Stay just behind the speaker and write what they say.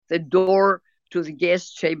the door to the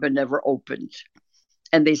gas chamber never opened.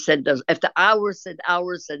 And they sent us, after hours and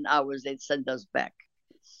hours and hours, they'd send us back.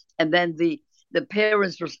 And then the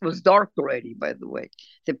parents was dark already, by the way.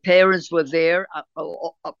 The parents were there,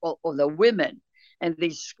 or the women. And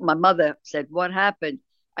my mother said, what happened?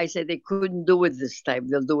 I said, they couldn't do it this time.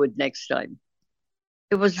 They'll do it next time.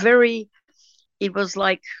 It was it was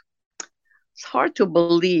like, it's hard to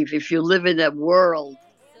believe if you live in a world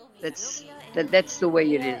that's the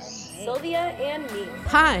way it is. Sylvia and me.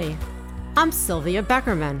 Hi, I'm Sylvia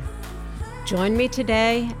Beckerman. Join me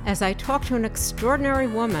today as I talk to an extraordinary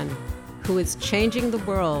woman who is changing the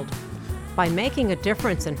world by making a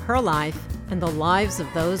difference in her life and the lives of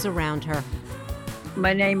those around her.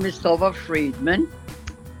 My name is Tova Friedman.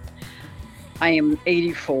 I am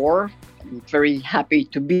 84. I'm very happy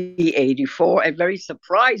to be 84. I'm very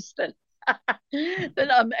surprised that, that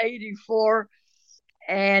I'm 84.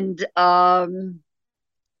 And I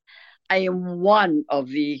am one of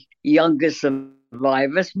the youngest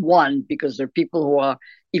survivors. One, because there are people who are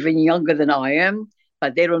even younger than I am,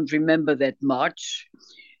 but they don't remember that much.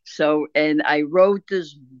 So, and I wrote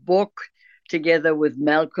this book together with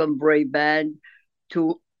Malcolm Brabant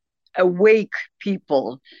to awake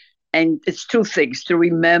people. And it's two things: to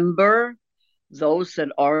remember those that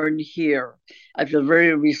aren't here. I feel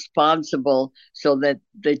very responsible so that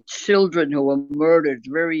the children who were murdered,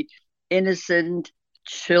 very innocent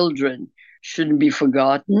children, shouldn't be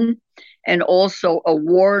forgotten. And also a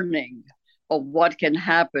warning of what can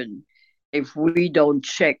happen if we don't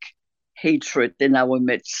check hatred in our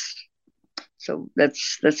midst. So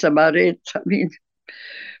that's about it. I mean,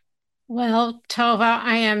 well, Tova,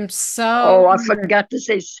 I am so... Oh, I forgot to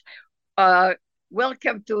say,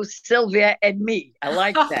 welcome to Sylvia and me. I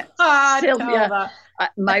like that. Sylvia,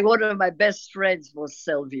 one of my best friends was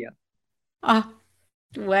Sylvia.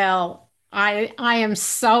 Well, I am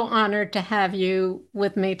so honored to have you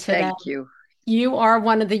with me today. Thank you. You are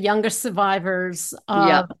one of the youngest survivors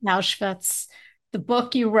of Auschwitz. The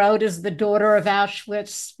book you wrote is The Daughter of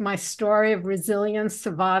Auschwitz, My Story of Resilience,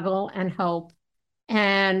 Survival, and Hope.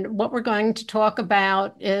 And what we're going to talk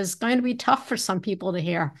about is going to be tough for some people to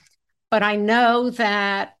hear. But I know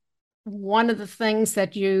that one of the things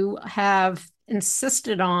that you have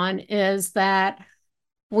insisted on is that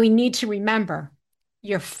we need to remember.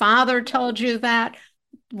 Your father told you that.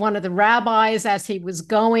 One of the rabbis, as he was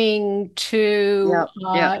going to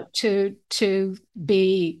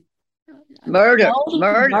be murdered.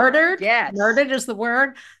 Yes. Murdered is the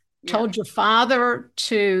word. Told your father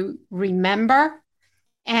to remember.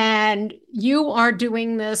 And you are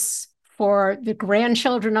doing this for the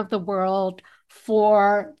grandchildren of the world,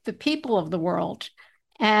 for the people of the world.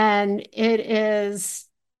 And it is,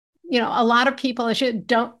 a lot of people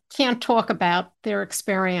can't talk about their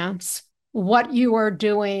experience. What you are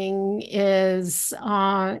doing is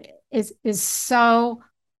so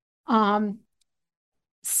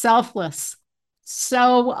selfless,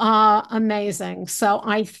 so amazing. So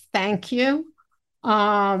I thank you.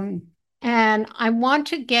 And I want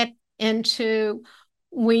to get into,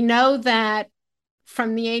 we know that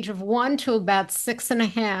from the age of 1 to about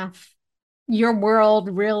 6.5, your world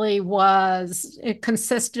really it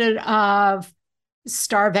consisted of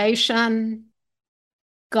starvation,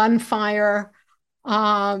 gunfire,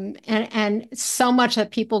 and so much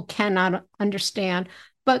that people cannot understand.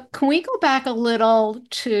 But can we go back a little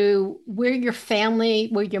to where your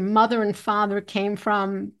mother and father came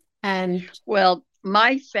from? And well,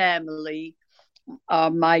 my family,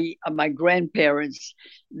 my grandparents,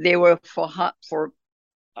 they were for a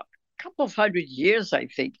couple of 100 years, I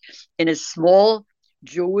think, in a small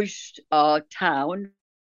Jewish town.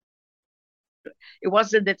 It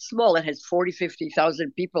wasn't that small. It has 40,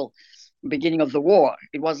 50,000 people. Beginning of the war,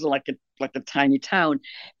 it wasn't like a tiny town,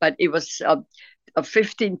 but it was a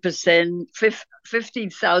 15%,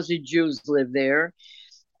 15,000 Jews lived there,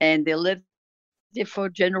 and they lived there for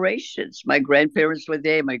generations. My grandparents were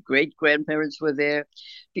there, my great grandparents were there,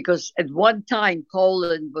 because at one time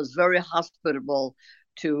Poland was very hospitable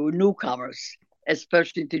to newcomers,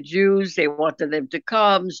 especially to Jews. They wanted them to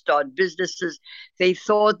come, start businesses. They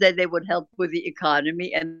thought that they would help with the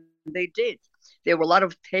economy, and they did. There were a lot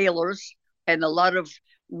of tailors and a lot of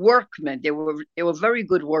workmen. They were very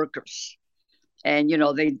good workers, and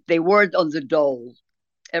they weren't on the dole.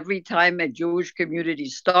 Every time a Jewish community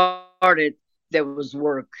started, there was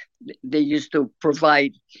work. They used to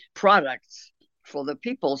provide products for the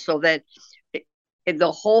people, so that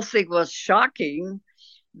the whole thing was shocking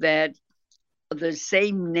that the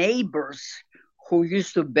same neighbors who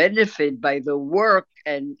used to benefit by the work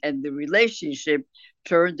and the relationship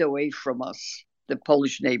turned away from us, the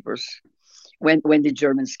Polish neighbors. when the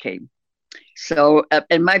Germans came. So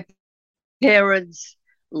and my parents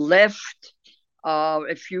left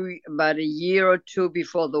about a year or two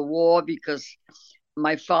before the war because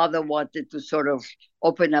my father wanted to sort of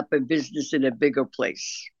open up a business in a bigger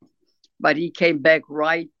place, but he came back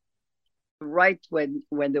right when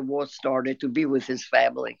the war started to be with his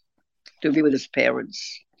family, to be with his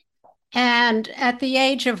parents. And at the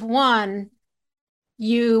age of 1,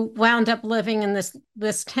 you wound up living in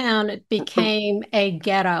this town. It became a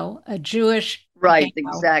ghetto, a Jewish Right, ghetto.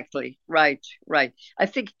 exactly. Right. I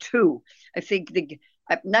think 2. I think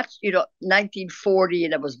I'm not 1940,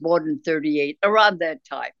 and I was born in 38. Around that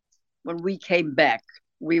time, when we came back,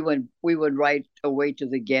 we went right away to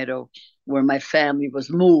the ghetto where my family was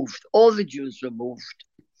moved. All the Jews were moved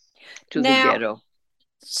to the Now, ghetto.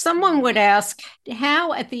 someone would ask,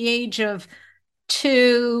 how at the age of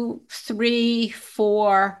 2, 3,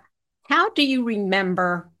 4, how do you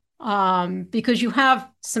remember? Because you have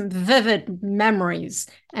some vivid memories,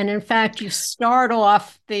 and in fact, you start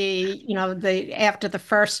off after the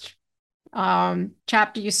first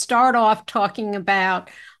chapter, you start off talking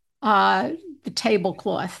about the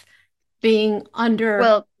tablecloth being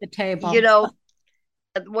under the table.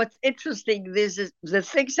 What's interesting is the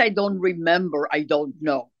things I don't remember, I don't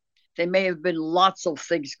know. There may have been lots of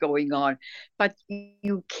things going on, but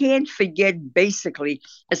you can't forget basically,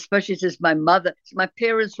 especially since my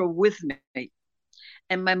parents were with me,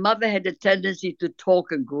 and my mother had a tendency to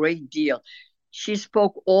talk a great deal. She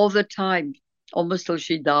spoke all the time, almost till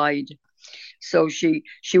she died. So she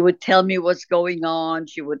would tell me what's going on.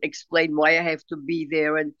 She would explain why I have to be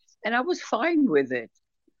there, and I was fine with it.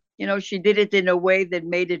 She did it in a way that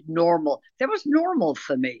made it normal. That was normal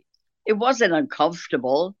for me. It wasn't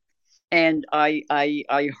uncomfortable. And I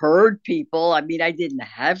heard people. I mean, I didn't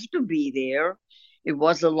have to be there. It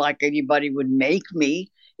wasn't like anybody would make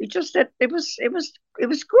me. It's just that it was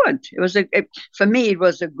good. For me, it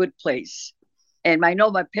was a good place. And I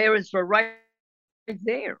know my parents were right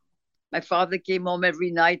there. My father came home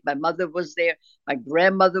every night. My mother was there. My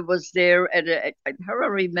grandmother was there. And her I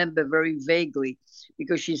remember very vaguely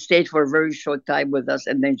because she stayed for a very short time with us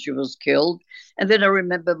and then she was killed. And then I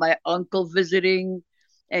remember my uncle visiting,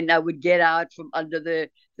 and I would get out from under the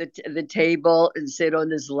table and sit on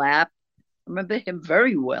his lap. I remember him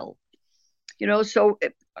very well. So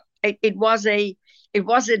it wasn't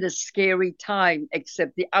a scary time,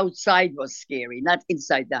 except the outside was scary, not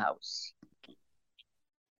inside the house.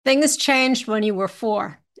 Things changed when you were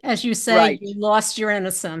 4. As you say, Right. you lost your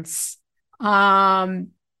innocence. And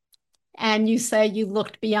you say you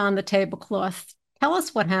looked beyond the tablecloth. Tell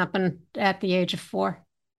us what happened at the age of 4.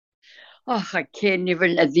 Oh, I can't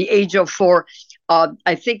even. At the age of 4,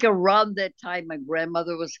 I think around that time my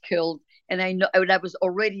grandmother was killed, and I was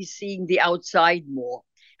already seeing the outside more.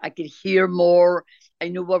 I could hear more. I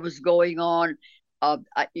knew what was going on.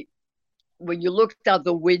 When you looked out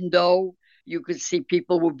the window, you could see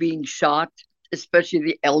people were being shot, especially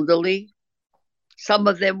the elderly. Some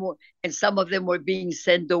of them were being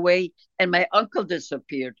sent away. And my uncle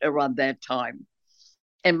disappeared around that time.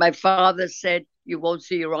 And my father said, "You won't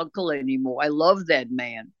see your uncle anymore." I love that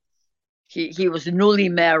man. He was newly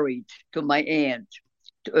married to my aunt,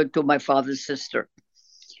 to my father's sister.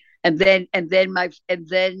 And then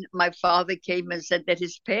my father came and said that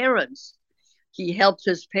he helped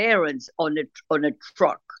his parents on a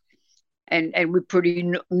truck, and we pretty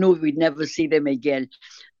knew we'd never see them again.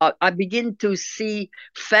 I begin to see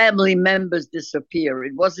family members disappear.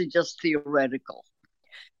 It wasn't just theoretical.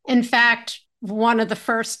 In fact, one of the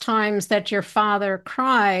first times that your father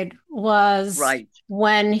cried was Right.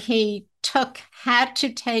 when he had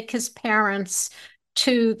to take his parents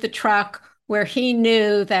to the truck where he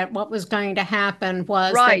knew that what was going to happen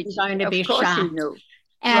was they Right. were going to Of be course shot. he knew.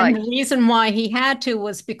 And the reason why he had to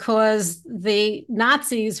was because the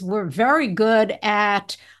Nazis were very good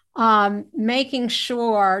at making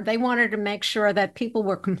sure, they wanted to make sure that people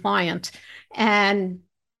were compliant. And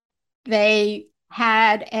they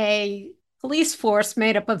had a police force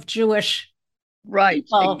made up of Jewish Right,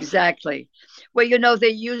 people. exactly. Well, they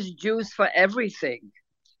use Jews for everything.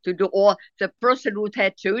 To do all The person who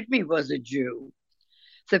tattooed me was a Jew.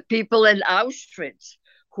 The people in Auschwitz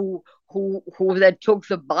who then took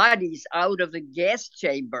the bodies out of the gas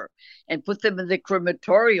chamber and put them in the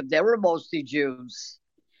crematorium, they were mostly Jews.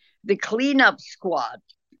 The cleanup squad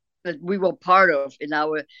that we were part of in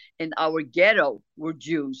our ghetto were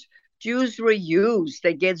Jews. Jews were used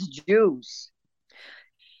against Jews.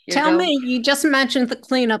 Tell me, you just mentioned the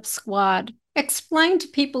cleanup squad. Explain to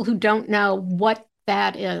people who don't know what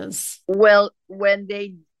that is. Well, when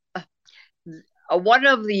one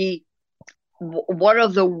of the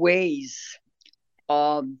ways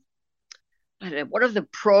I don't know, one of the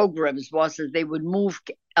programs was that they would move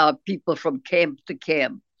people from camp to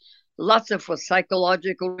camp, lots of for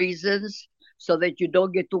psychological reasons, so that you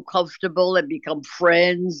don't get too comfortable and become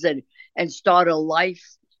friends and start a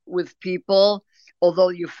life with people. Although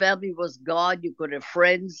your family was gone, you could have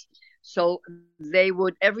friends. So they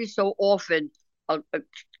would every so often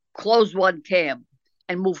close one camp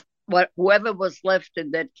and move whoever was left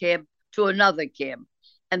in that camp to another camp.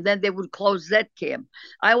 And then they would close that camp.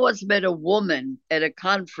 I once met a woman at a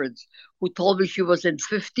conference who told me she was in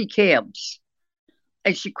 50 camps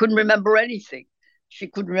and she couldn't remember anything. She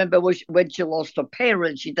couldn't remember when she lost her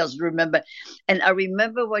parents. She doesn't remember. And I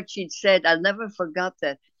remember what she'd said. I never forgot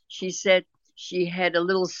that. She said she had a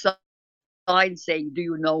little sign saying, "Do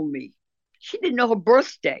you know me?" She didn't know her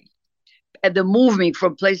birthday. And they're moving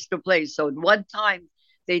from place to place. So at one time,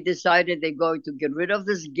 they decided they're going to get rid of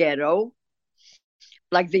this ghetto,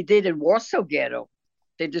 like they did in Warsaw Ghetto.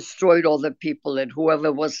 They destroyed all the people, and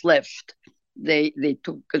whoever was left, they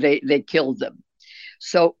killed them.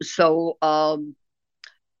 So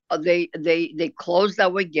they closed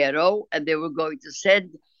our ghetto, and they were going to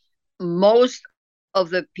send most of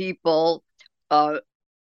the people. I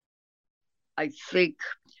think.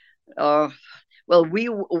 Well, we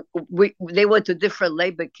they went to different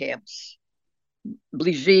labor camps,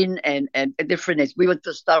 Blizhin and different. We went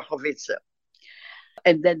to Starhovice,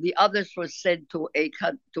 and then the others were sent to an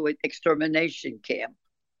extermination camp.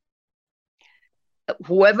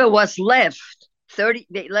 Whoever was left, 30,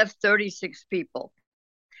 they left 36 people.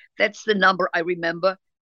 That's the number I remember,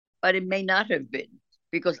 but it may not have been,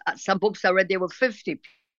 because some books I read there were 50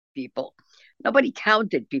 people. Nobody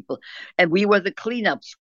counted people, and we were the cleanup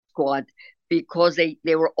squad because they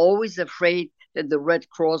were always afraid that the Red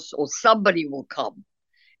Cross or somebody will come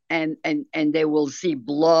and they will see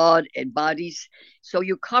blood and bodies. So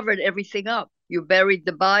you covered everything up. You buried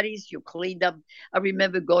the bodies, you cleaned up. I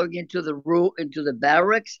remember going into the room, into the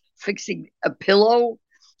barracks, fixing a pillow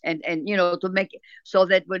and to make it so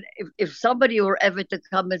that if somebody were ever to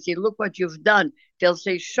come and say, "Look what you've done," they'll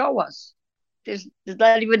say, "Show us." There's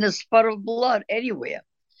not even a spot of blood anywhere.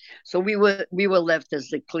 So we were left as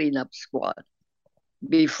the cleanup squad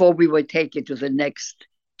before we were taken to the next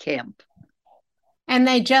camp. And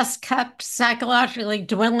they just kept psychologically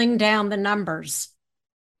dwindling down the numbers.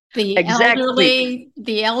 Exactly.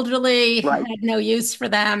 The elderly Right. had no use for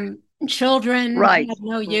them. Children Right. had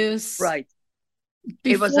no use. Right.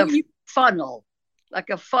 It was Before a funnel, like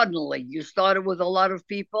a funneling. You started with a lot of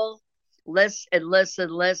people, less and less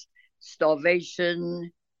and less,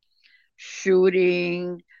 starvation,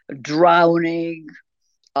 shooting, drowning,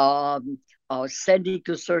 sending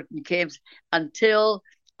to certain camps until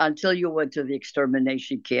you went to the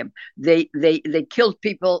extermination camp. They killed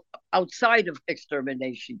people outside of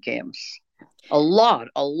extermination camps. A lot,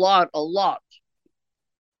 a lot, a lot.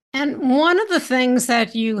 And one of the things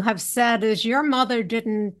that you have said is your mother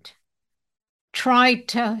didn't try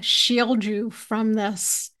to shield you from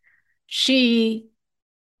this. She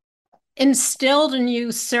instilled in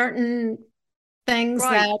you certain things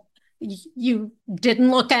Right. that you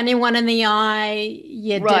didn't look anyone in the eye,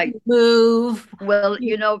 you Right. didn't move. Well,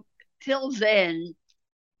 till then,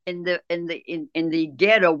 in the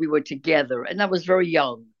ghetto, we were together, and I was very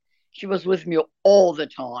young. She was with me all the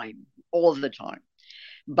time, all the time.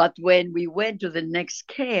 But when we went to the next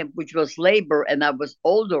camp, which was labor, and I was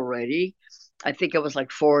old already, I think I was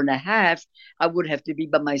like 4.5. I would have to be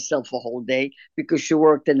by myself a whole day because she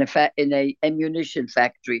worked in a ammunition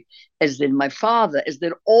factory, as did my father, as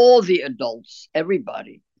did all the adults,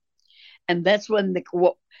 everybody. And that's when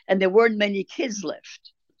and there weren't many kids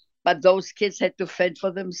left, but those kids had to fend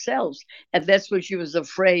for themselves, and that's when she was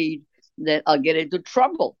afraid that I'll get into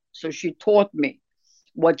trouble. So she taught me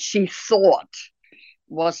what she thought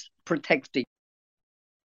was protecting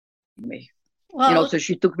me. Well, So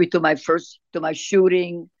she took me to my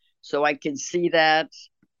shooting so I can see that.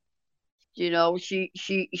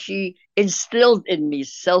 She instilled in me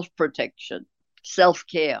self-protection,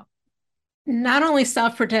 self-care. not only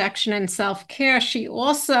self-protection and self-care, she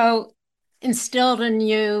also instilled in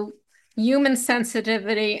you human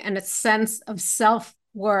sensitivity and a sense of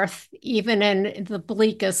self-worth, even in the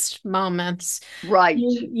bleakest moments. Right.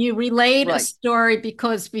 You relayed a Right. story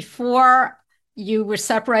because before you were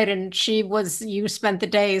separated and you spent the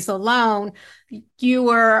days alone, you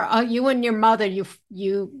and your mother,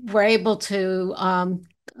 you were able to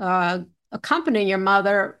accompany your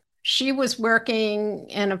mother. She was working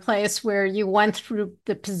in a place where you went through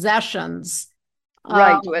the possessions.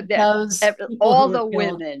 Right. Those All who the were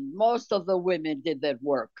killed. women, most of the women did that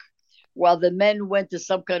work. while the men went to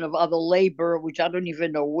some kind of other labor, which I don't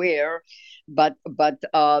even know where. But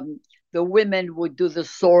the women would do the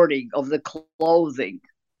sorting of the clothing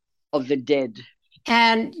of the dead.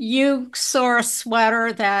 And you saw a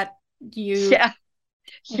sweater that you, Yeah,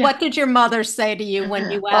 yeah. what did your mother say to you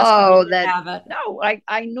when you asked her Oh, to that have it? no,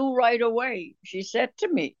 I knew right away. She said to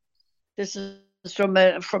me, "This is from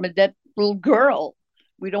a dead little girl.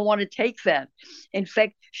 We don't want to take that." In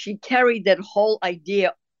fact, she carried that whole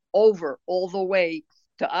idea over all the way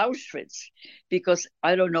to Auschwitz, because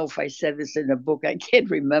I don't know if I said this in the book. I can't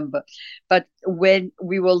remember, but when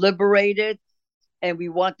we were liberated and we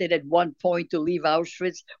wanted at one point to leave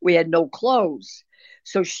Auschwitz, we had no clothes.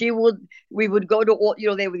 So we would go to all,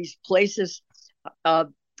 there were these places, uh,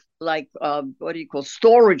 like, what do you call,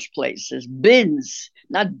 storage places, bins,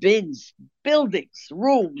 not bins, buildings,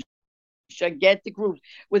 rooms, gigantic rooms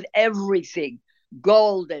with everything,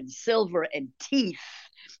 gold and silver and teeth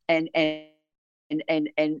and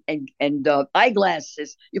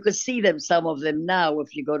eyeglasses. You can see them, some of them now,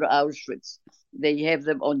 if you go to Auschwitz. They have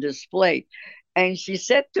them on display. And she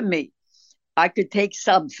said to me, I could take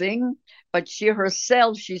something, but she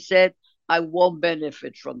herself, she said, I won't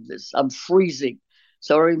benefit from this. I'm freezing.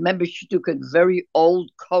 So I remember she took a very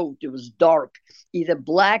old coat. It was dark, either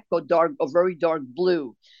black or dark or very dark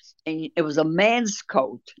blue. And it was a man's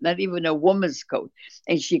coat, not even a woman's coat.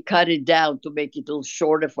 And she cut it down to make it a little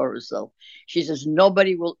shorter for herself. She says,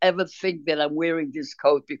 nobody will ever think that I'm wearing this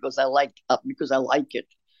coat because I like it,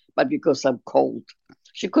 but because I'm cold.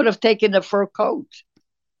 She could have taken a fur coat.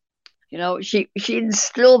 She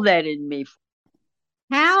instilled that in me.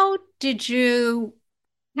 How did you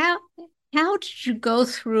how how did you go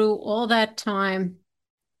through all that time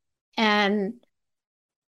and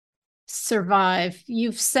survive?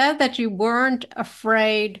 You've said that you weren't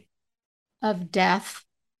afraid of death.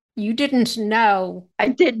 You didn't know. I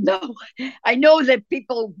didn't know. I know that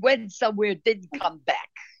people went somewhere, didn't come back.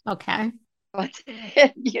 Okay. But,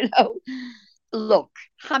 look,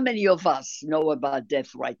 how many of us know about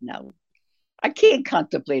death right now? I can't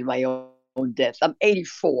contemplate my own death. I'm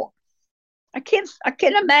 84. I can't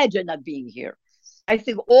imagine not being here. I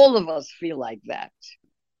think all of us feel like that.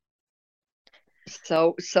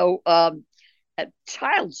 So a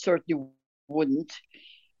child certainly wouldn't,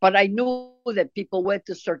 but I knew that people went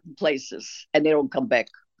to certain places and they don't come back.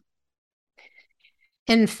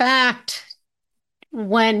 In fact,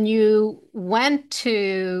 when you went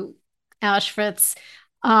to Auschwitz,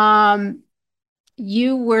 um,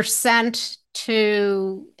 you were sent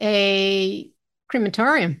to a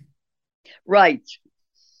crematorium. Right.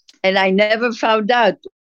 And I never found out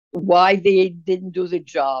why they didn't do the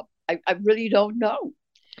job. I really don't know.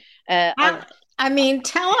 Uh, How, I, I mean,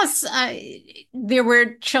 tell us, there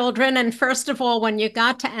were children, and first of all, when you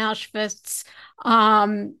got to Auschwitz,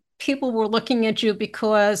 people were looking at you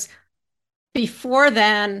because before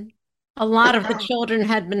then, a lot of the children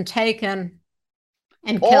had been taken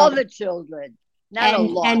and all killed. the children, not a And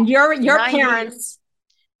lot. your 90,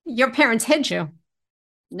 parents hid you.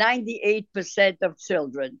 98% of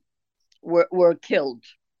children were killed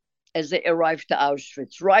as they arrived to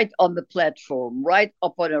Auschwitz, right on the platform, right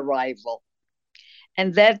upon arrival.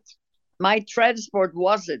 And that my transport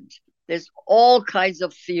wasn't. There's all kinds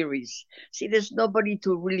of theories. See, there's nobody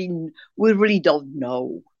we really don't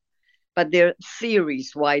know, but there are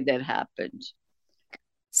theories why that happened.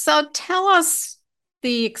 So tell us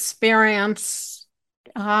the experience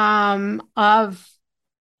of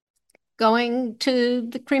going to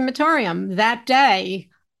the crematorium that day.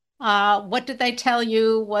 What did they tell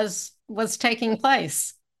you was taking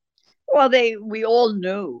place? Well, we all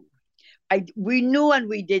knew. We knew and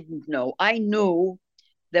we didn't know. I knew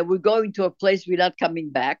that we're going to a place we're not coming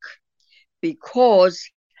back because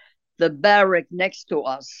the barrack next to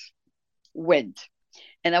us went.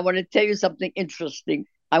 And I want to tell you something interesting.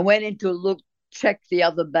 I went in to check the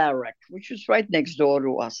other barrack, which was right next door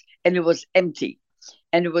to us, and it was empty,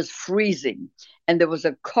 and it was freezing, and there was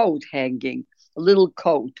a coat hanging, a little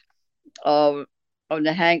coat, uh, on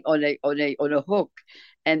a hook,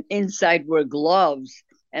 and inside were gloves.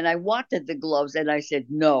 And I wanted the gloves, and I said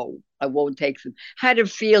no, I won't take them. Had a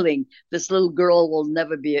feeling this little girl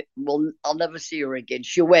I'll never see her again.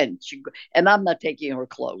 She went, and I'm not taking her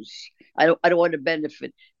clothes. I don't want to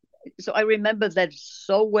benefit. So I remember that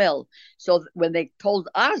so well. So when they told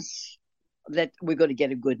us that we're going to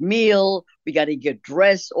get a good meal, we got to get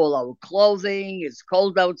dressed, all our clothing, it's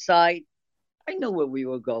cold outside, I knew where we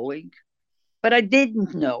were going, but I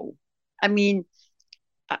didn't know. I mean,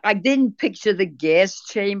 I didn't picture the gas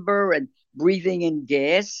chamber and breathing in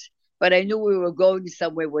gas, but I knew we were going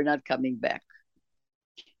somewhere we're not coming back.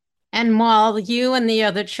 And while you and the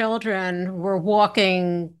other children were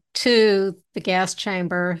walking to the gas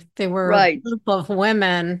chamber, there were a Right, group of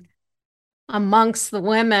women. Amongst the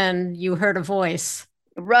women, you heard a voice.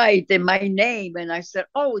 right. And my name. And I said,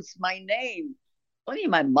 oh, it's my name. Only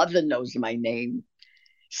my mother knows my name.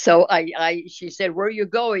 So she said, where are you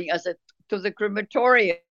going? I said, to the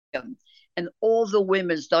crematorium. And all the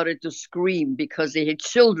women started to scream because they had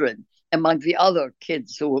children among the other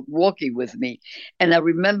kids who were walking with me. And I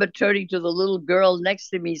remember turning to the little girl next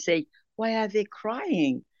to me, saying, why are they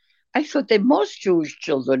crying? I thought that most Jewish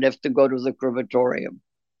children have to go to the crematorium.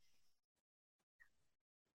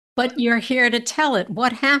 But you're here to tell it.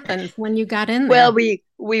 What happened when you got in Well, there?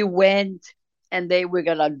 we went and they were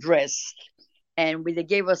got undressed and they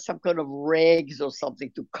gave us some kind of rags or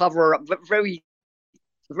something to cover up, very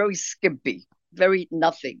very skimpy, very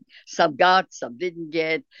nothing. Some got, some didn't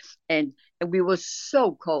get, and we were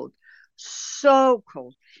so cold, so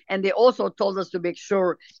cold. And they also told us to make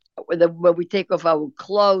sure that when we take off our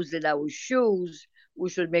clothes and our shoes, we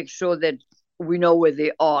should make sure that we know where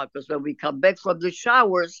they are, because when we come back from the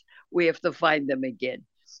showers, we have to find them again.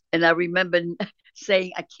 And I remember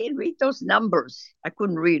saying, I can't read those numbers. I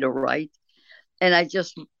couldn't read or write, and I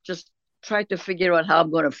just tried to figure out how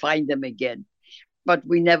I'm going to find them again, but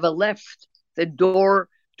we never left. The door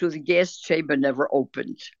to the gas chamber never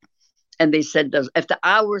opened. And they sent us, after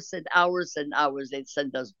hours and hours and hours, they'd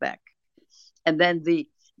send us back. And then the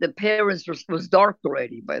parents was dark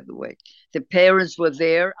already, by the way. The parents were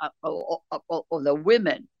there, or the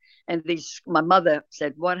women. And my mother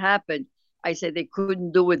said, what happened? I said, they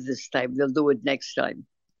couldn't do it this time. They'll do it next time.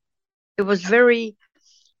 It was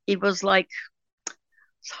it was like,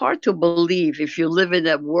 it's hard to believe if you live in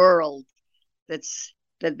a world that's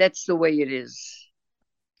that's the way it is,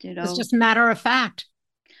 you It's know. just matter of fact.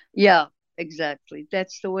 Yeah, exactly,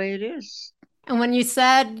 that's the way it is. And when you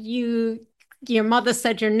said your mother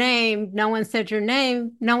said your name, no one said your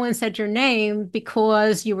name, no one said your name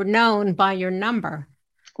because you were known by your number,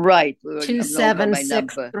 Right, we were known by my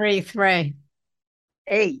number. 27633.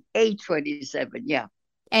 A27, yeah.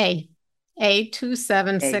 A. A two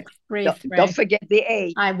seven A, six three don't three. forget the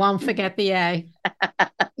A. I won't forget the A.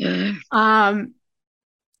 Um,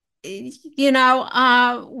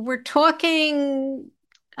 we're talking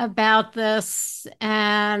about this,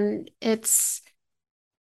 and it's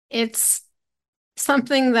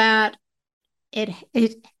something that it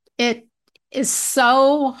is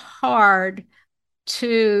so hard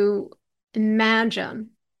to imagine.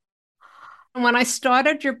 When I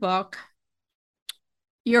started your book,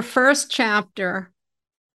 your first chapter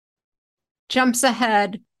jumps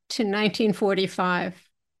ahead to 1945,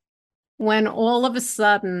 when all of a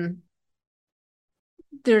sudden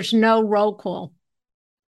there's no roll call.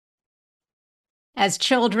 As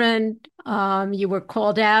children, you were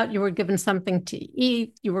called out, you were given something to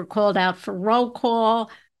eat, you were called out for roll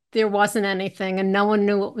call. There wasn't anything, and no one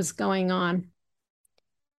knew what was going on.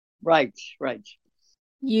 Right, right.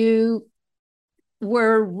 You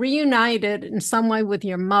were reunited in some way with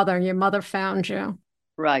your mother. Your mother found you.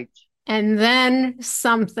 Right. And then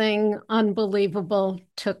something unbelievable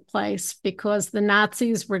took place because the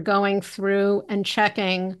Nazis were going through and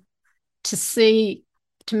checking to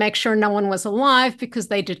make sure no one was alive, because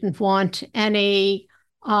they didn't want anyone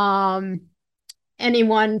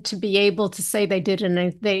to be able to say they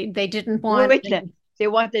didn't. They didn't want. They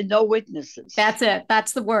wanted no witnesses. That's it.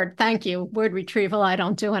 That's the word. Thank you. Word retrieval I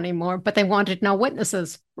don't do anymore, but they wanted no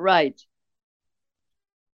witnesses. Right.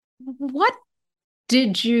 What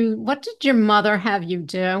did your mother have you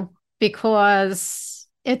do? Because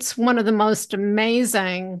it's one of the most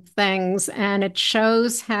amazing things, and it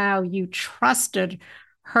shows how you trusted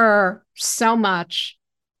her so much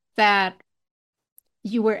that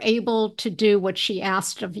you were able to do what she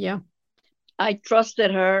asked of you. I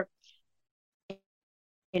trusted her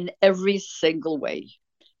in every single way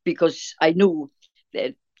because I knew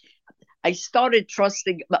that I started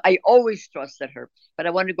trusting. I always trusted her, but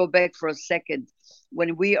I want to go back for a second.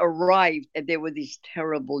 When we arrived, and there were these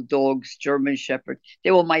terrible dogs, German Shepherd.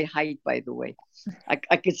 They were my height, by the way.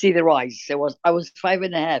 I could see their eyes. I was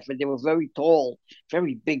 5.5, and they were very tall,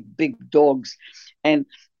 very big dogs. And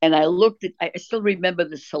I looked at. I still remember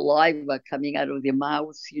the saliva coming out of their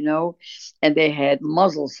mouths, and they had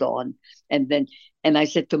muzzles on. And I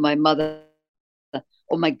said to my mother,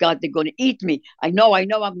 oh my God, they're going to eat me. I know. I'm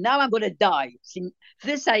going to die. See,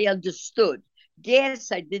 this I understood.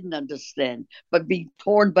 Gas, I didn't understand, but being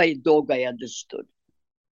torn by a dog, I understood.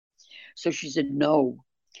 So she said, no,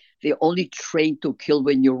 they're only trained to kill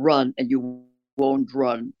when you run, and you won't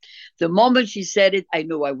run. The moment she said it, I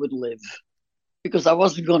knew I would live because I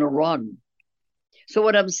wasn't going to run. So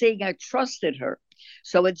what I'm saying, I trusted her.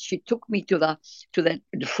 So when she took me to the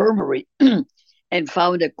infirmary and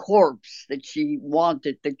found a corpse that she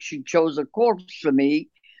wanted, that she chose a corpse for me,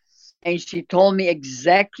 and she told me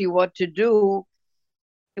exactly what to do.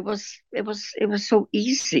 It was so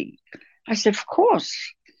easy. I said, of course.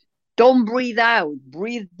 Don't breathe out,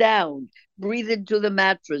 breathe down, breathe into the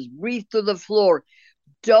mattress, breathe to the floor.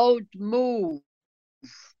 Don't move.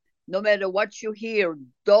 No matter what you hear,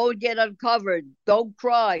 don't get uncovered, don't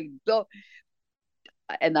cry, don't.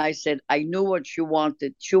 And I said, I knew what she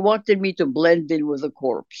wanted. She wanted me to blend in with the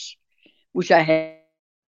corpse, which I had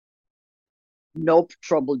no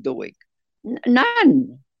trouble doing.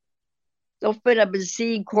 None. But I've been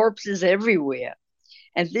seeing corpses everywhere.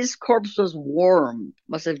 And this corpse was warm,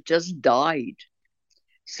 must have just died.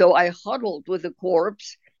 So I huddled with the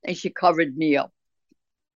corpse and she covered me up.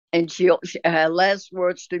 And her last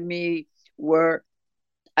words to me were,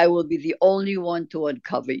 I will be the only one to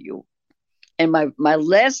uncover you. And my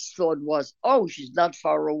last thought was, oh, she's not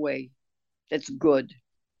far away. That's good,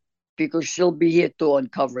 because she'll be here to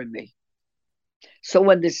uncover me. So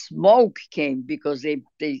when the smoke came, because they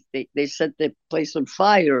set the place on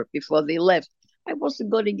fire before they left, I wasn't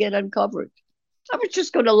going to get uncovered. I was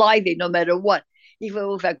just going to lie there no matter what, even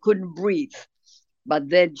if I couldn't breathe. But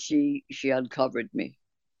then she uncovered me.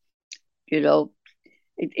 You know,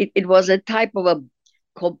 it was a type of a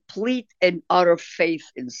complete and utter faith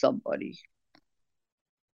in somebody.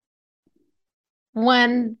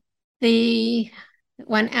 When Auschwitz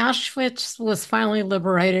was finally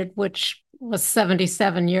liberated, which was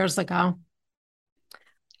 77 years ago,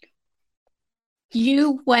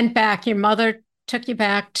 you went back, your mother took you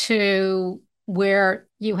back to where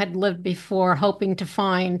you had lived before, hoping to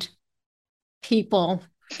find people,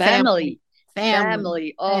 family.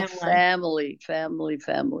 Family.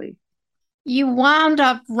 You wound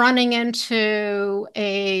up running into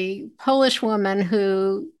a Polish woman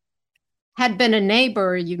who had been a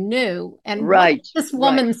neighbor you knew. And right, what did this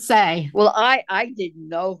woman say? Well, I didn't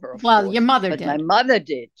know her. Well, course, your mother but did. My mother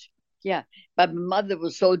did. Yeah. But my mother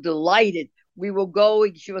was so delighted. We were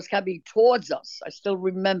going, she was coming towards us. I still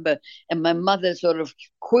remember. And my mother sort of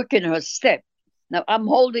quickened her step. Now I'm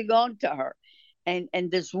holding on to her. And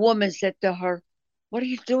this woman said to her, what are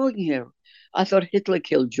you doing here? I thought Hitler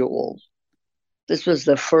killed you all. This was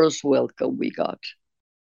the first welcome we got.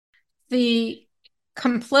 The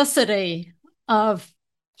complicity of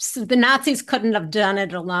the Nazis couldn't have done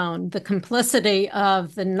it alone. The complicity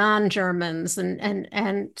of the non-Germans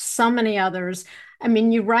and so many others. I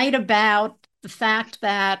mean, you write about the fact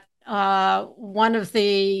that one of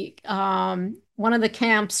the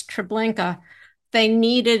camps, Treblinka, they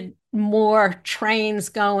needed more trains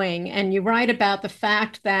going, and you write about the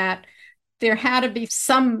fact that there had to be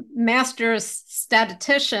some master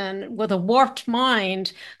statistician with a warped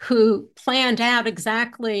mind who planned out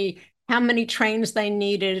exactly how many trains they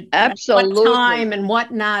needed, absolutely, what time and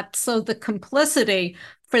whatnot. So the complicity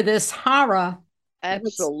for this horror,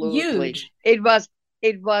 absolutely, was huge.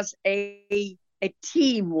 It was a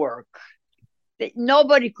teamwork.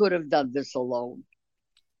 Nobody could have done this alone.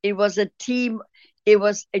 It was a team. It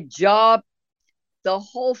was a job. The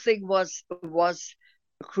whole thing was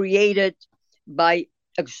created by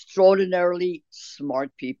extraordinarily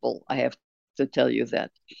smart people. I have to tell you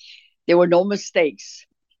that. There were no mistakes.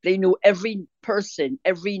 They knew every person,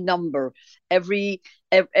 every number, every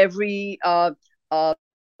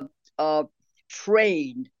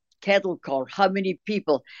train, cattle car, how many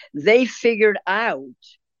people. They figured out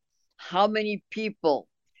how many people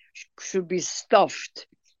should be stuffed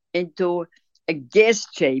into a gas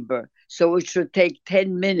chamber, so it should take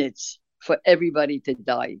 10 minutes for everybody to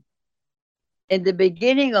die. In the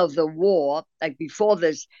beginning of the war, like before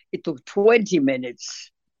this, it took 20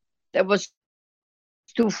 minutes. That was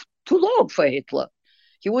too long for Hitler.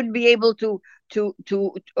 He wouldn't be able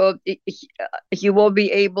he won't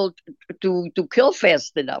be able to kill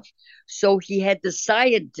fast enough. So he had the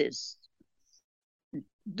scientists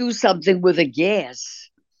do something with a gas,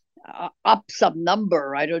 up some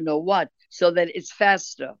number, I don't know what, so that it's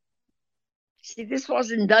faster. See, this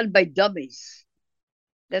wasn't done by dummies.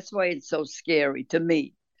 That's why it's so scary to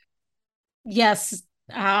me. Yes,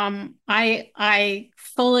 I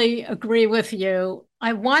fully agree with you.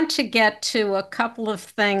 I want to get to a couple of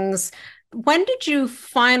things. When did you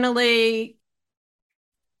finally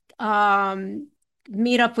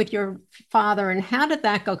meet up with your father, and how did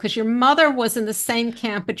that go? Because your mother was in the same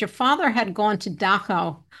camp, but your father had gone to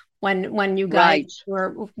Dachau when you guys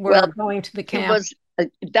were going to the camp.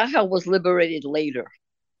 Dachau was liberated later.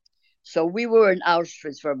 So we were in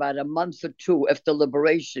Auschwitz for about a month or two after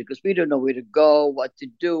liberation, because we don't know where to go, what to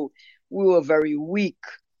do. we were very weak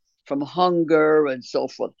from hunger and so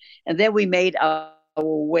forth. And then we made our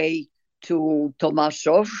way to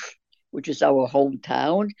Tomashov, which is our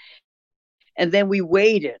hometown. And then we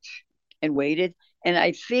waited and waited. And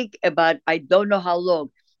I think about, I don't know how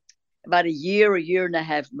long, about a year and a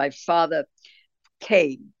half, my father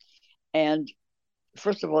came. And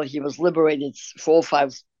first of all, he was liberated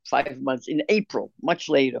 5 months in April, much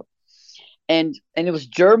later. And it was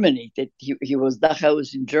Germany that he was, Dachau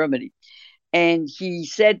was in Germany. And he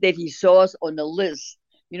said that he saw us on a list.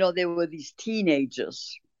 You know, there were these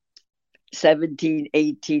teenagers, 17,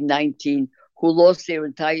 18, 19, who lost their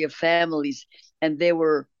entire families, and they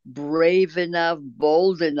were brave enough,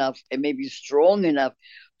 bold enough, and maybe strong enough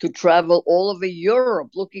to travel all over Europe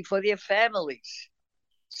looking for their families.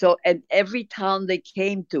 So, and every town they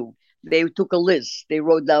came to, they took a list. They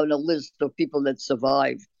wrote down a list of people that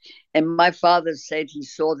survived. And my father said he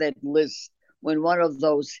saw that list when one of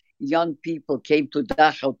those young people came to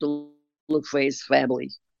Dachau to look for his family.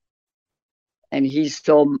 And he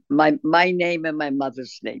saw my name and my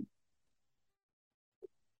mother's name.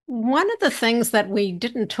 One of the things that we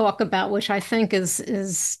didn't talk about, which I think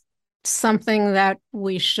is something that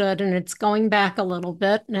we should, and it's going back a little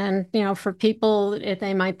bit, and for people,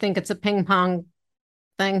 they might think it's a ping pong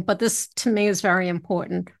thing, but this to me is very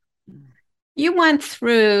important. You went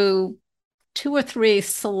through 2 or 3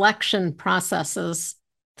 selection processes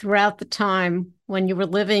throughout the time when you were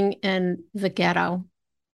living in the ghetto.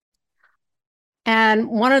 And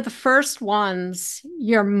one of the first ones,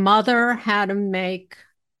 your mother had to make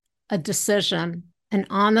a decision, an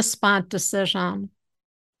on-the-spot decision,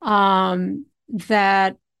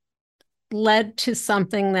 that led to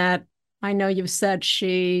something that I know you've said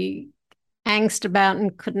she angst about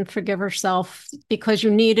and couldn't forgive herself because you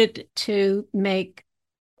needed to make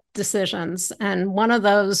decisions. And one of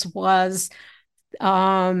those was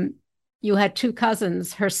you had 2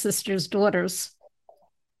 cousins, her sister's daughters.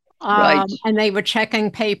 Right. And they were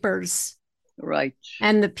checking papers. Right.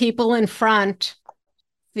 And the people in front,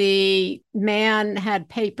 the man had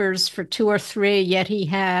papers for 2 or 3, yet he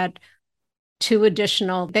had 2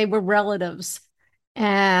 additional. They were relatives.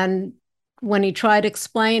 And when he tried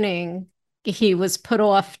explaining, he was put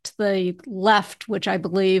off to the left, which I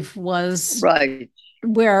believe was right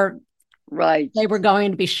where right they were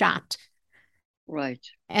going to be shot. Right.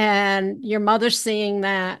 And your mother, seeing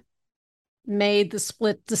that, made the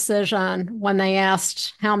split decision. When they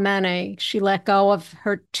asked how many, she let go of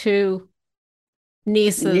her 2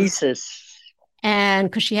 nieces. And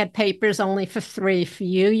because she had papers only for 3, for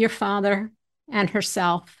you, your father, and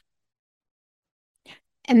herself.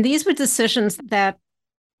 And these were decisions that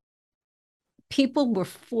people were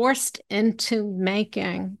forced into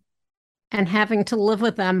making and having to live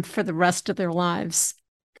with them for the rest of their lives.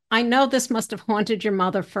 I know this must have haunted your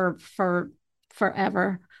mother for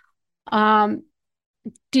forever.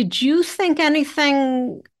 Did you think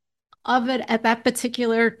anything of it at that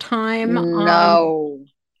particular time? No,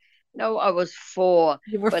 I was 4.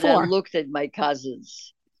 You were but 4. I looked at my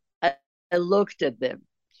cousins. I looked at them,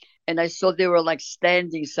 and I saw they were like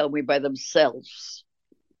standing somewhere by themselves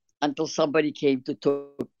until somebody came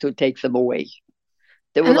to take them away.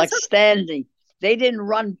 They were like standing. They didn't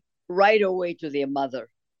run right away to their mother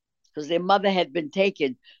because their mother had been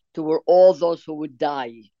taken to where all those who would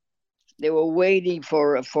die. They were waiting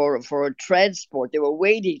for a transport. They were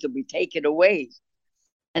waiting to be taken away.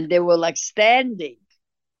 And they were like standing.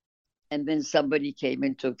 And then somebody came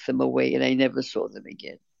and took them away, and I never saw them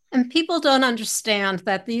again. And people don't understand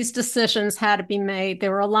that these decisions had to be made.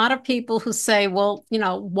 There were a lot of people who say, well,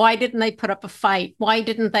 why didn't they put up a fight? Why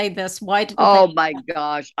didn't they this? Why didn't Oh they my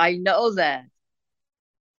gosh, I know that.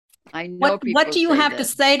 I know people. What do you have to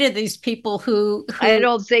say to these people who I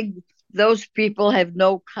don't think those people have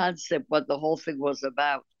no concept what the whole thing was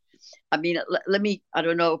about. I mean, let me, I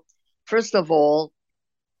don't know. First of all,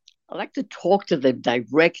 I like to talk to them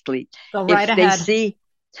directly. Go right ahead.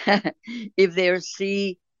 If they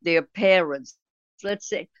see their parents, let's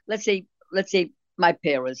say my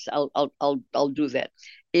parents, I'll do that.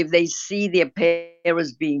 If they see their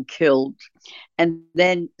parents being killed, and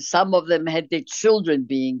then some of them had their children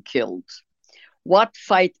being killed, what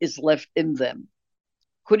fight is left in them?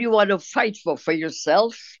 Who do you want to fight for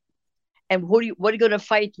yourself? And what are you going to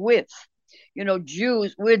fight with?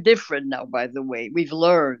 Jews, we're different now, by the way. We've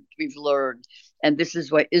learned. And this is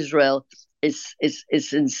why Israel is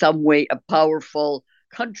in some way a powerful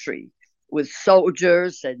country with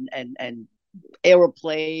soldiers and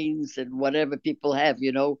airplanes and whatever people have,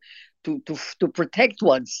 to protect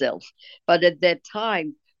oneself. But at that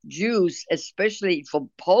time, Jews, especially from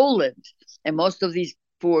Poland, and most of these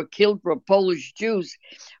who were killed were Polish Jews,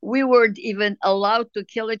 we weren't even allowed to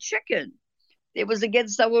kill a chicken. It was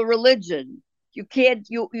against our religion. You can't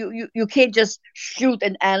just shoot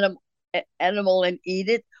an animal and eat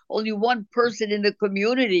it. Only one person in the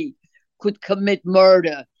community could commit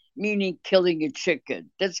murder, meaning killing a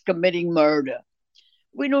chicken. That's committing murder.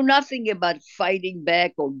 We know nothing about fighting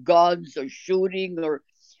back or guns or shooting or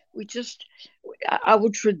we just our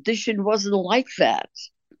tradition wasn't like that.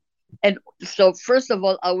 And so first of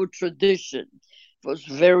all, our tradition was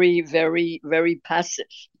very, very, very passive.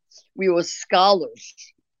 We were scholars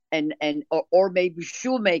or maybe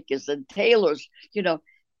shoemakers and tailors,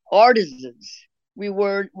 artisans. We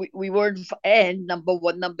weren't and number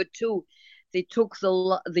one, number two, they took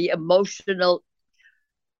the emotional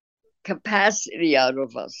capacity out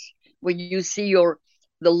of us. When you see the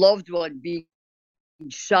loved one being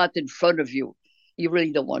shot in front of you, you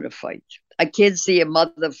really don't want to fight. I can't see a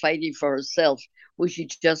mother fighting for herself when she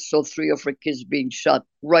just saw three of her kids being shot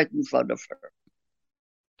right in front of her.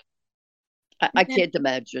 I can't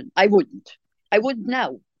imagine. I wouldn't. I wouldn't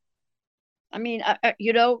now. I mean,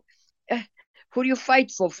 who do you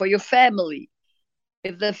fight for? For your family.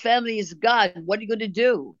 If the family is gone, what are you going to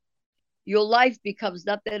do? Your life becomes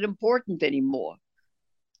not that important anymore.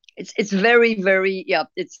 It's very, very, yeah,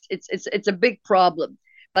 it's a big problem.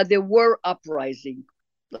 But there were uprisings,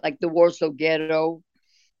 like the Warsaw Ghetto.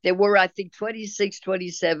 There were, I think, 26,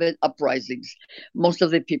 27 uprisings. Most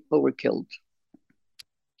of the people were killed.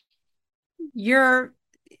 Your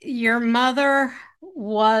mother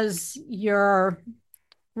was your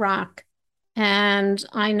rock. And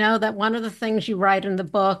I know that one of the things you write in the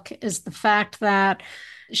book is the fact that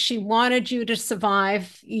she wanted you to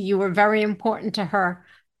survive. You were very important to her.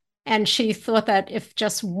 And she thought that if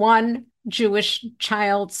just one Jewish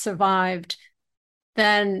child survived,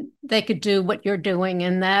 then they could do what you're doing.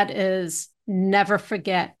 And that is never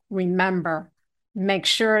forget, remember, make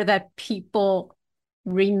sure that people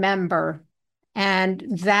remember.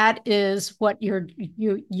 And that is what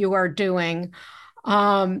you are doing.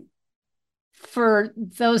 For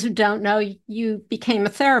those who don't know, you became a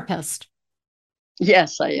therapist.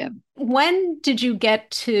 Yes, I am. When did you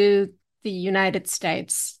get to the United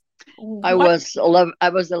States? I was 11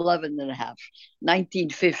 and a half,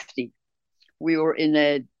 1950. We were in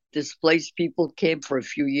a displaced people camp for a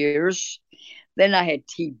few years. Then I had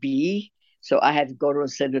TB, so I had to go to a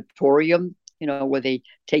sanatorium, where they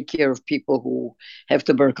take care of people who have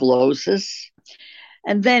tuberculosis.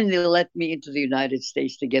 And then they let me into the United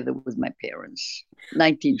States together with my parents,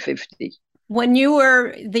 1950. When you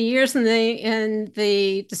were the years in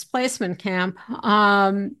the displacement camp,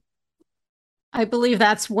 I believe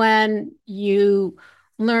that's when you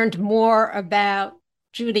learned more about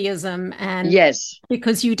Judaism. And yes,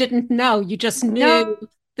 because you didn't know, you just knew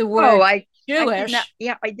the word Jewish.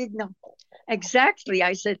 I didn't know exactly.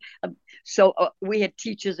 I said we had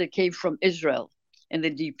teachers that came from Israel in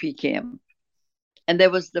the DP camp, and there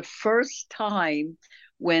was the first time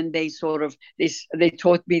when they they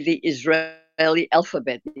taught me the Israeli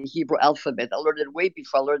alphabet, the Hebrew alphabet. I learned it way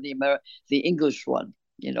before I learned the English one,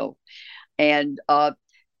 And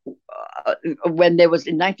when there was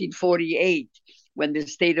in 1948, when the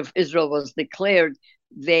state of Israel was declared,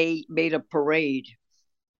 they made a parade,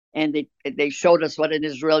 and they showed us what an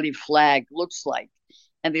Israeli flag looks like,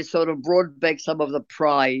 and they sort of brought back some of the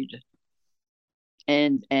pride.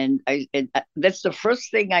 And that's the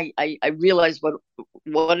first thing I realized.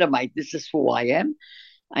 What am I? This is who I am.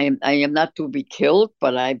 I am not to be killed,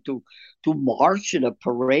 but I have to march in a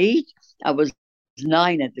parade. I was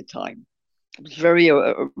 9 at the time. It was very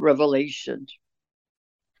a revelation.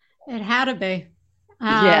 It had to be.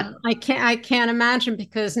 Yeah. I can't imagine,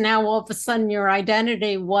 because now all of a sudden your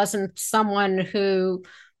identity wasn't someone who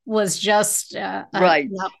was just right.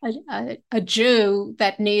 a Jew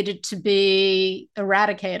that needed to be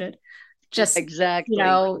eradicated, just exactly,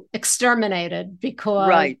 exterminated, because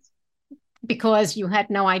right. Because you had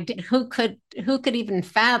no idea who could even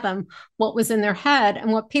fathom what was in their head.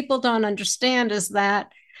 And what people don't understand is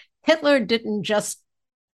that Hitler didn't just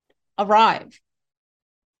arrive.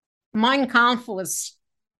 Mein Kampf was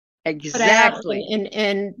exactly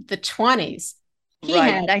in the 20s. He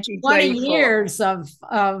right. had 20 years of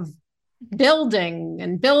building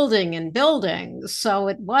and building and building. So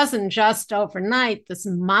it wasn't just overnight, this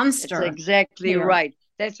monster. That's exactly right.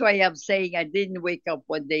 That's why I'm saying I didn't wake up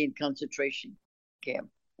one day in concentration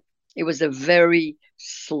camp. It was a very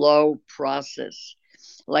slow process,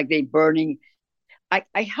 like they burning.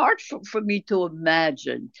 Hard for me to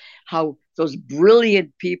imagine how those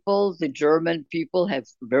brilliant people, the German people, have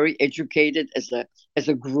very educated as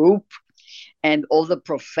a group, and all the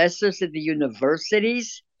professors at the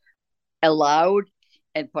universities allowed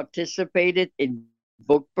and participated in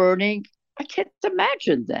book burning. I can't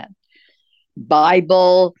imagine that.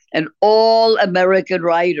 Bible and all American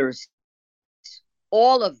writers,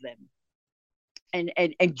 all of them,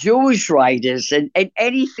 and Jewish writers, and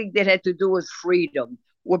anything that had to do with freedom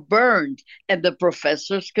were burned, and the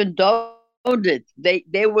professors condoned it.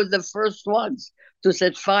 They were the first ones to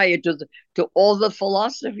set fire to all the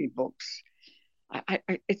philosophy books.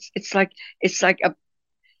 It's like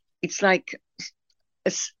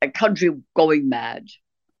a country going mad.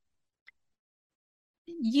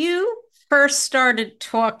 You first started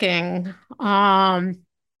talking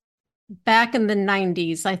back in the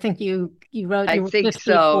 90s. I think you wrote I you were think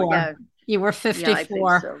so. 54. Yeah. You were Yeah, I think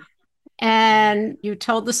 54. so. And you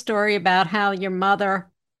told the story about how your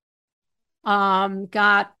mother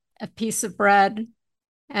got a piece of bread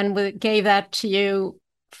and gave that to you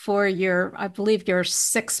for your, I believe, your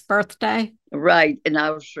 6th birthday. Right, in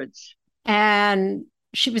Auschwitz. And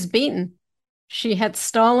she was beaten. She had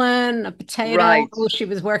stolen a potato. Right, She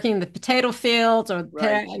was working in the potato fields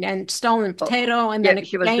right. and stolen a Oh, potato and yeah, then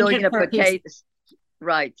she was exchanged doing it a for a piece. potatoes.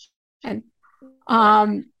 Right, And right.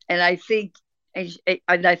 um, And I think,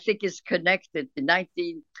 and I think it's connected.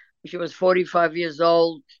 She was 45 years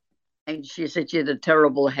old, and she said she had a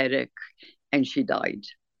terrible headache, and she died.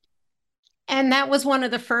 and that was one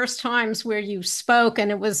of the first times where you spoke,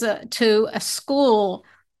 and it was to a school,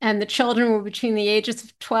 and the children were between the ages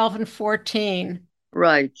of 12 and 14.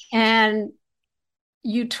 Right. And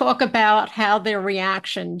you talk about how their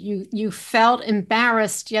reaction, you felt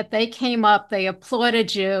embarrassed, yet they came up, they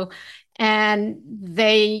applauded you, and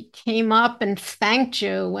they came up and thanked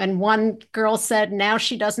you. And one girl said now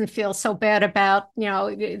she doesn't feel so bad about,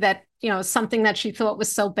 that, something that she thought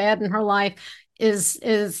was so bad in her life is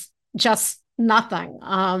just nothing.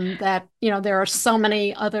 That, there are so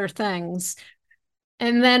many other things.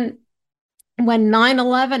 And then when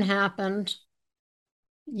 9/11 happened,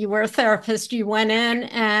 you were a therapist. You went in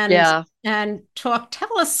Yeah. and talked.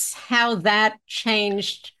 Tell us how that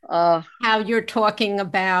changed Uh, how you're talking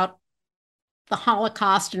about the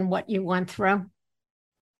Holocaust and what you went through.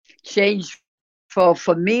 Changed for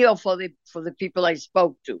me or for the people I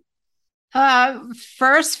spoke to.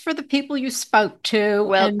 First for the people you spoke to,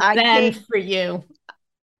 Well, and I then came for you.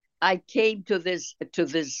 I came to this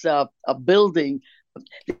a building.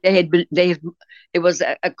 They had been they it was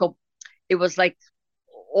it was like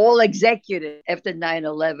all executive after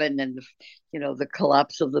 9/11 and the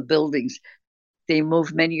collapse of the buildings. They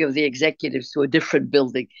moved many of the executives to a different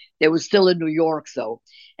building. They were still in New York though,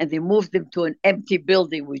 and they moved them to an empty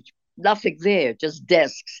building with nothing there, just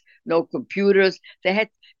desks, no computers.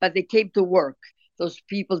 But they came to work. Those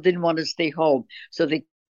people didn't want to stay home, so they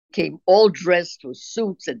came all dressed with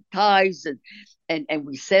suits and ties, and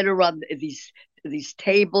we sat around these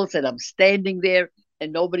tables, and I'm standing there,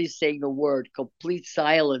 and nobody's saying a word, complete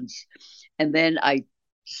silence. And then I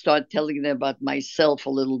start telling them about myself a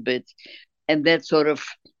little bit, and that sort of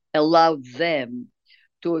allowed them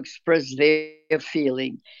to express their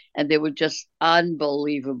feeling. And they were just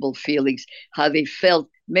unbelievable feelings, how they felt.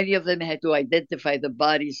 Many of them had to identify the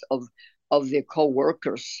bodies of their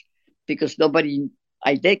co-workers because nobody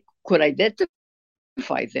could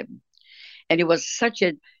identify them. And it was such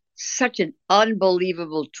an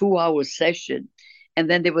unbelievable 2 hour session. And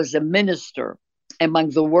then there was a minister among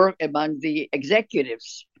the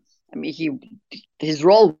executives. I mean, his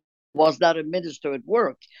role was not a minister at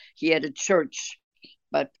work. He had a church,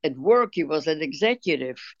 but at work he was an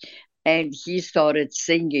executive. And he started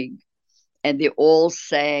singing, and they all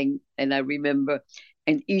sang. And I remember,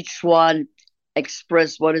 and each one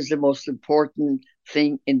expressed what is the most important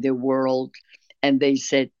thing in the world. And they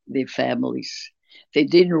said their families. They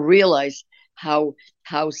didn't realize how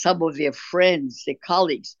some of their friends, their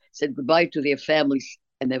colleagues, said goodbye to their families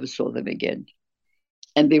and never saw them again.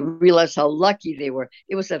 And they realized how lucky they were.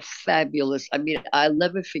 It was a fabulous. I mean, I'll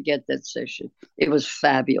never forget that session. It was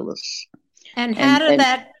fabulous. And how And did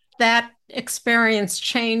and that experience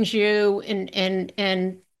change you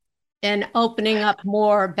in opening up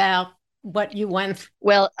more about what you went through?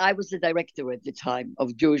 well, I was the director at the time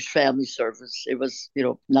of Jewish Family Service. It was,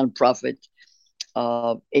 nonprofit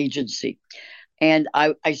agency, and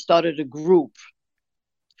I started a group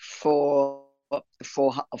for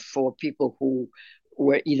for people who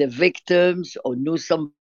were either victims or knew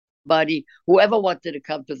somebody, whoever wanted to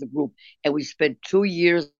come to the group. And we spent 2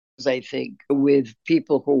 years, I think, with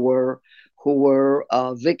people who were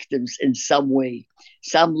victims in some way.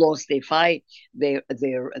 Some lost their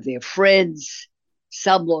friends,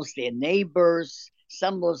 some lost their neighbors,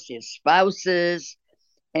 some lost their spouses,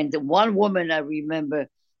 And the one woman I remember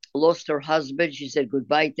lost her husband. She said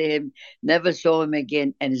goodbye to him, never saw him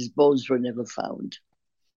again, and his bones were never found.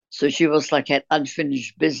 So she was like had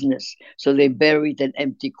unfinished business. So they buried an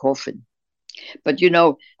empty coffin. But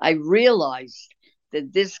I realized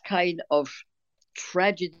that this kind of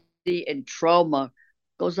tragedy and trauma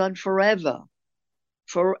goes on forever.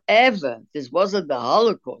 Forever. This wasn't the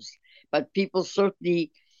Holocaust, but people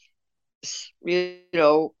certainly, they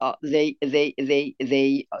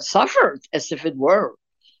suffered as if it were.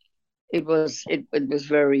 It was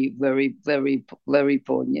very, very, very, very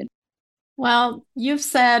poignant. Well, you've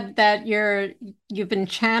said that you've been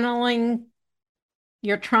channeling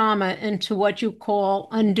your trauma into what you call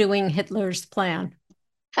undoing Hitler's plan.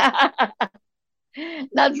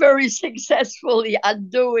 Not very successfully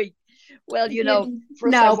undoing. Well, first I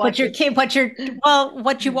No, want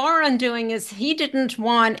what you are undoing is he didn't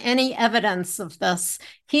want any evidence of this.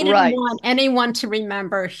 He didn't right, want anyone to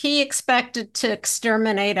remember. He expected to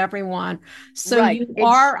exterminate everyone. So right. you It's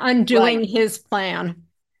are undoing right, his plan.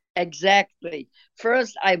 exactly.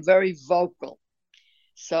 First, I'm very vocal.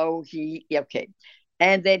 So okay.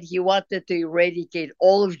 And then he wanted to eradicate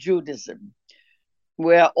all of Judaism.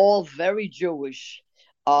 We're all very Jewish,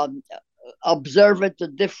 observant to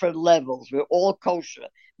different levels. We're all kosher.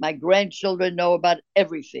 My grandchildren know about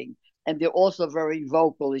everything. And they're also very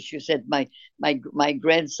vocal. As you said, my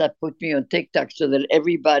grandson put me on TikTok so that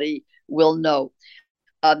everybody will know.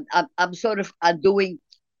 I'm sort of undoing.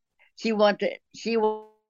 He wanted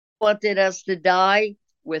us to die.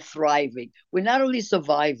 We're thriving. We're not only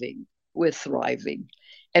surviving, we're thriving.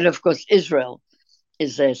 And of course, Israel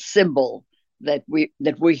is a symbol that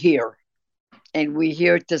we're here, and we're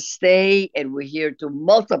here to stay, and we're here to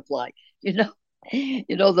multiply.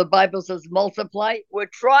 The Bible says multiply. We're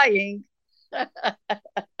trying.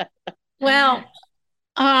 Well,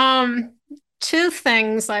 um, two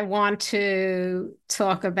things I want to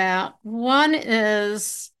talk about. One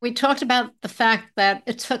is we talked about the fact that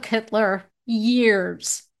it took Hitler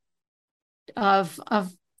years of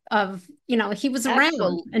he was around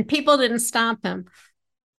Absolutely. and people didn't stop him.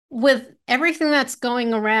 With everything that's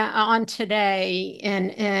going around on today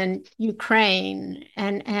in Ukraine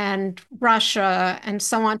and Russia and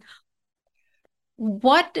so on,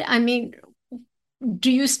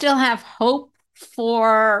 do you still have hope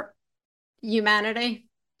for humanity?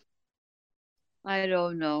 I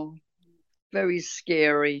don't know. Very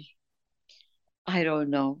scary. I don't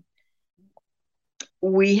know.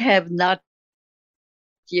 We have not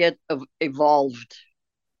yet evolved.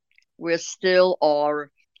 We still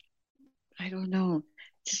are. I don't know.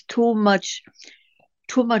 Just too much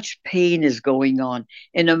pain is going on.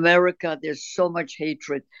 In America, there's so much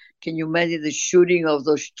hatred. Can you imagine the shooting of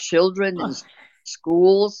those children in Oh,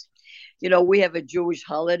 schools? We have a Jewish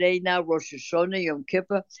holiday now, Rosh Hashanah, Yom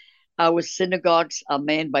Kippur. Our synagogues are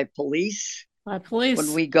manned by police by when police.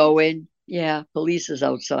 we go in. Yeah, police is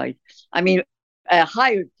outside. I mean,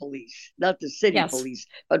 hired police, not the city Yes. police,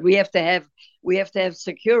 but we have to have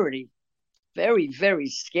security. Very, very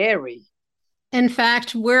scary. In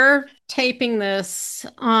fact, we're taping this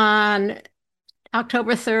on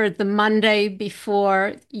October 3rd, the Monday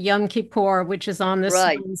before Yom Kippur, which is on this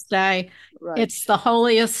Right, Wednesday. right. It's the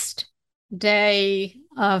holiest day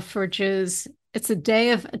for Jews. It's a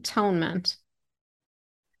day of atonement.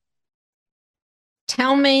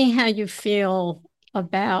 Tell me how you feel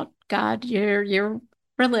about God. You're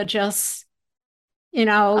religious. We're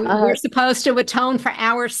Uh, supposed to atone for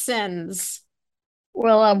our sins.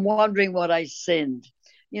 well, I'm wondering what I sinned.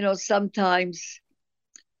 Sometimes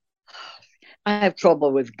I have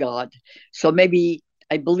trouble with God. So maybe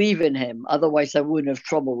I believe in him. Otherwise, I wouldn't have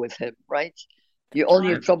trouble with him, right? You only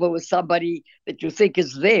have Sure. trouble with somebody that you think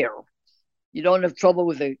is there. You don't have trouble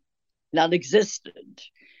with a non existent.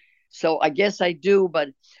 So I guess I do. But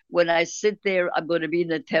when I sit there, I'm going to be in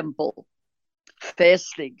the temple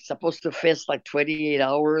fasting, supposed to fast like 28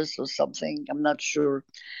 hours or something. I'm not sure.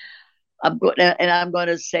 I'm going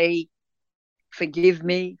to say, forgive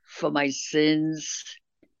me for my sins.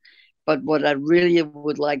 But what I really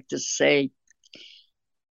would like to say,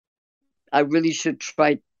 I really should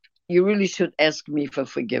try. You really should ask me for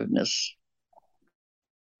forgiveness.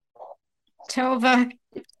 Tova,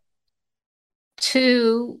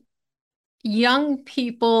 to young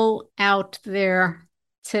people out there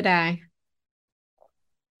today,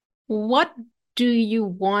 what do you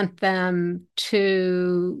want them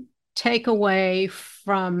to take away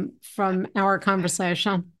from our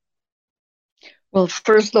conversation? Well,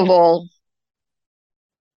 first of all,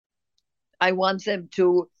 I want them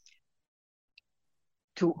to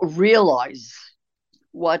realize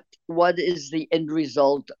what is the end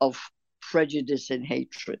result of prejudice and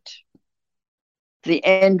hatred. The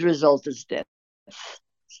end result is death,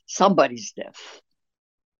 somebody's death,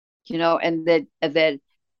 and that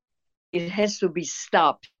it has to be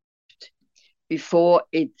stopped before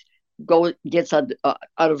it becomes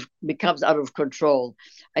out of control.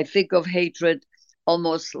 I think of hatred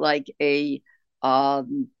almost like a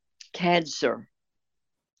cancer.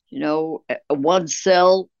 One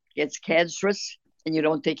cell gets cancerous and you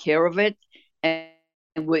don't take care of it, and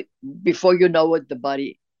before you know it, the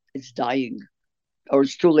body is dying, or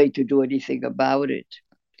it's too late to do anything about it.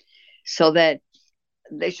 So that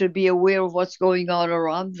they should be aware of what's going on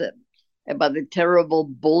around them, about the terrible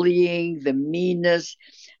bullying, the meanness,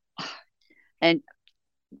 and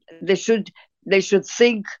they should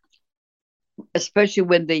think, especially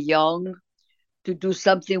when they're young, to do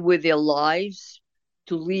something with their lives,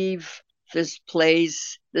 to leave this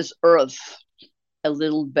place, this earth, a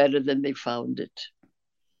little better than they found it.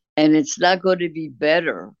 And it's not going to be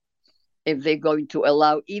better if they're going to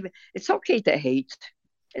allow it's okay to hate.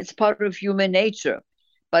 It's part of human nature,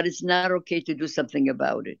 but it's not okay to do something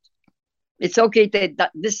about it. It's okay to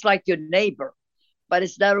dislike your neighbor, but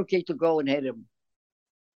it's not okay to go and hit him.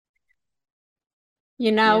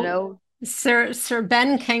 Sir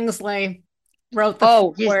Ben Kingsley wrote the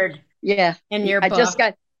foreword in your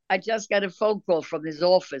book. I just got a phone call from his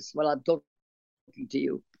office while I'm talking to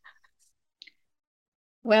you.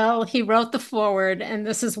 Well, he wrote the foreword, and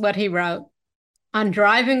this is what he wrote. On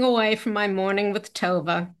driving away from my morning with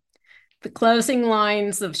Tova, the closing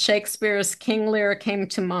lines of Shakespeare's King Lear came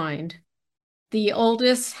to mind. The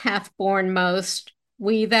oldest hath borne most,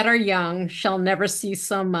 we that are young shall never see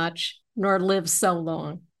so much, nor live so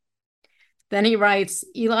long. Then he writes,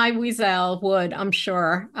 Elie Wiesel would, I'm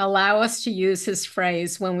sure, allow us to use his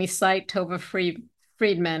phrase when we cite Tova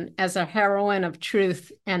Friedman as a heroine of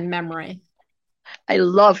truth and memory. I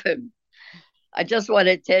love him. I just want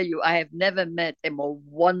to tell you, I have never met a more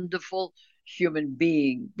wonderful human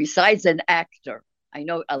being besides an actor. I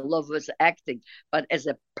know I love his acting, but as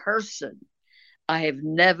a person, I have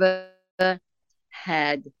never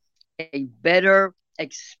had a better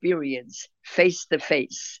experience face to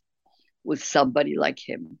face with somebody like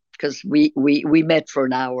him, because we met for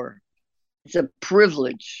an hour. It's a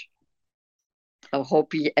privilege. I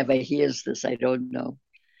hope he ever hears this. I don't know.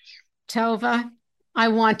 Tova, I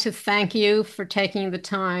want to thank you for taking the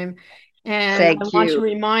time. And I want to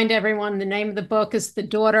remind everyone the name of the book is The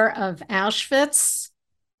Daughter of Auschwitz.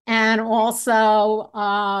 And also,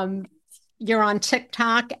 you're on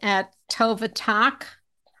TikTok at Tova Talk.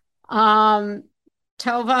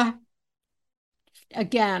 Tova,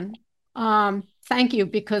 again, thank you,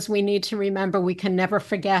 because we need to remember we can never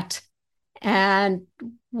forget. And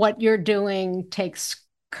what you're doing takes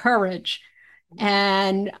courage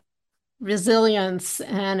and resilience,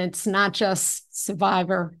 and it's not just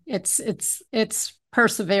survivor. It's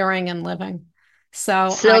persevering and living. So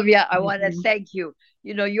Sylvia, I want to thank you.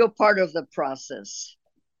 You're part of the process.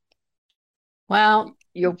 Well,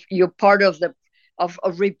 you're part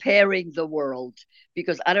of repairing the world,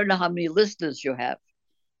 because I don't know how many listeners you have,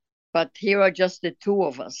 but here are just the two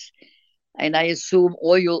of us, and I assume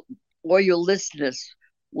all your listeners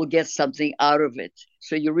will get something out of it.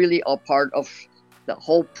 So you really are part of the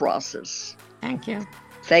whole process. Thank you.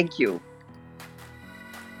 Thank you.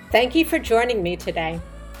 Thank you for joining me today.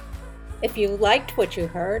 If you liked what you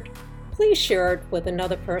heard, please share it with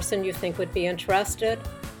another person you think would be interested.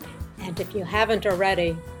 And if you haven't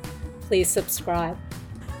already, please subscribe.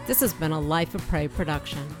 This has been a Life of Prey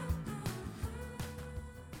production.